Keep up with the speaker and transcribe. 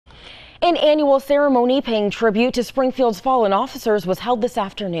An annual ceremony paying tribute to Springfield's fallen officers was held this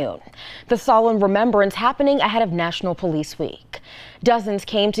afternoon. The solemn remembrance happening ahead of National Police Week. Dozens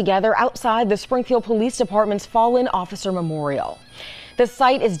came together outside the Springfield Police Department's Fallen Officer Memorial. The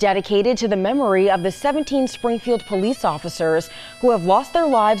site is dedicated to the memory of the 17 Springfield police officers who have lost their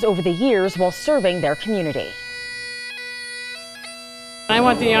lives over the years while serving their community. I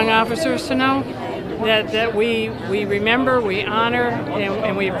want the young officers to know that we remember, we honor,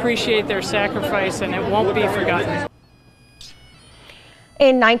 and we appreciate their sacrifice, and it won't be forgotten.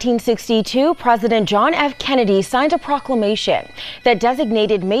 In 1962, President John F. Kennedy signed a proclamation that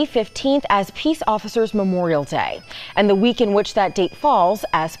designated May 15th as Peace Officers Memorial Day, and the week in which that date falls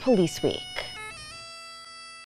as Police Week.